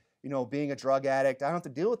with, you know, being a drug addict, I don't have to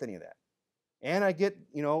deal with any of that. And I get,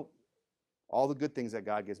 you know, all the good things that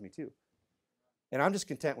God gives me too. And I'm just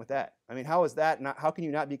content with that. I mean, how is that not, how can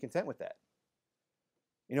you not be content with that?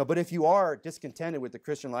 You know, but if you are discontented with the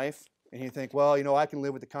Christian life and you think, well, you know, I can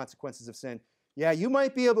live with the consequences of sin. Yeah, you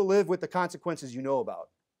might be able to live with the consequences you know about.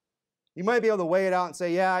 You might be able to weigh it out and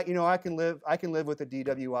say, yeah, you know, I can live with a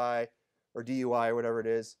DWI or DUI or whatever it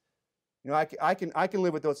is. You know, I can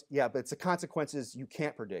live with those. Yeah, but it's the consequences you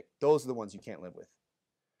can't predict. Those are the ones you can't live with.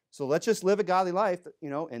 So let's just live a godly life, you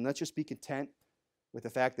know, and let's just be content with the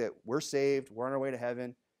fact that we're saved, we're on our way to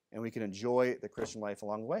heaven, and we can enjoy the Christian life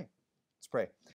along the way. Let's pray.